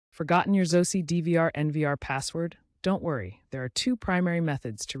Forgotten your Zosi DVR NVR password? Don't worry, there are two primary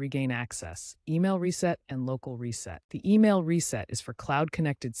methods to regain access: email reset and local reset. The email reset is for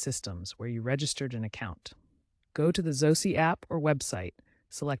cloud-connected systems where you registered an account. Go to the Zosi app or website,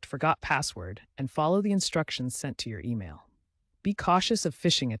 select Forgot Password, and follow the instructions sent to your email. Be cautious of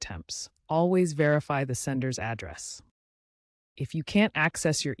phishing attempts. Always verify the sender's address. If you can't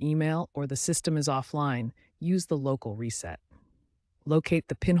access your email or the system is offline, use the local reset. Locate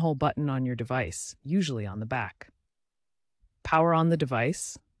the pinhole button on your device, usually on the back. Power on the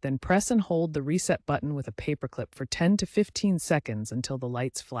device, then press and hold the reset button with a paperclip for 10 to 15 seconds until the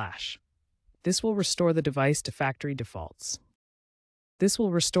lights flash. This will restore the device to factory defaults.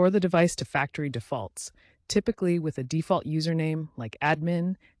 Typically with a default username like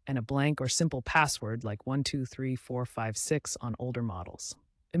admin and a blank or simple password like 123456 on older models.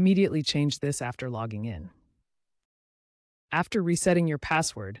 Immediately change this after logging in. After resetting your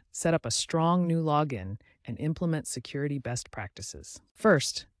password, set up a strong new login and implement security best practices.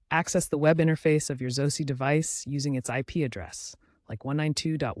 First, access the web interface of your Zosi device using its IP address, like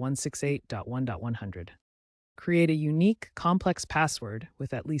 192.168.1.100. Create a unique, complex password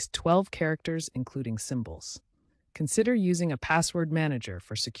with at least 12 characters, including symbols. Consider using a password manager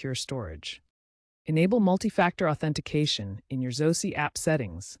for secure storage. Enable multi-factor authentication in your Zosi app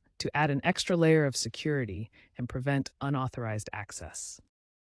settings to add an extra layer of security and prevent unauthorized access.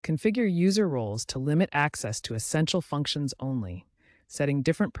 Configure user roles to limit access to essential functions only, setting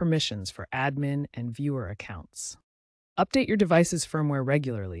different permissions for admin and viewer accounts. Update your device's firmware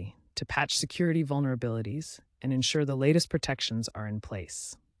regularly to patch security vulnerabilities and ensure the latest protections are in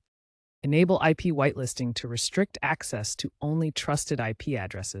place. Enable IP whitelisting to restrict access to only trusted IP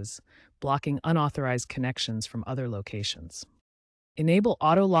addresses, blocking unauthorized connections from other locations. Enable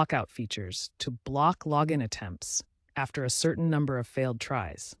auto lockout features to block login attempts after a certain number of failed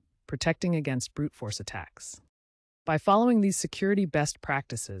tries, protecting against brute force attacks. By following these security best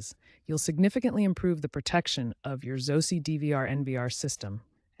practices, you'll significantly improve the protection of your Zosi DVR NVR system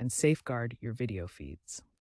and safeguard your video feeds.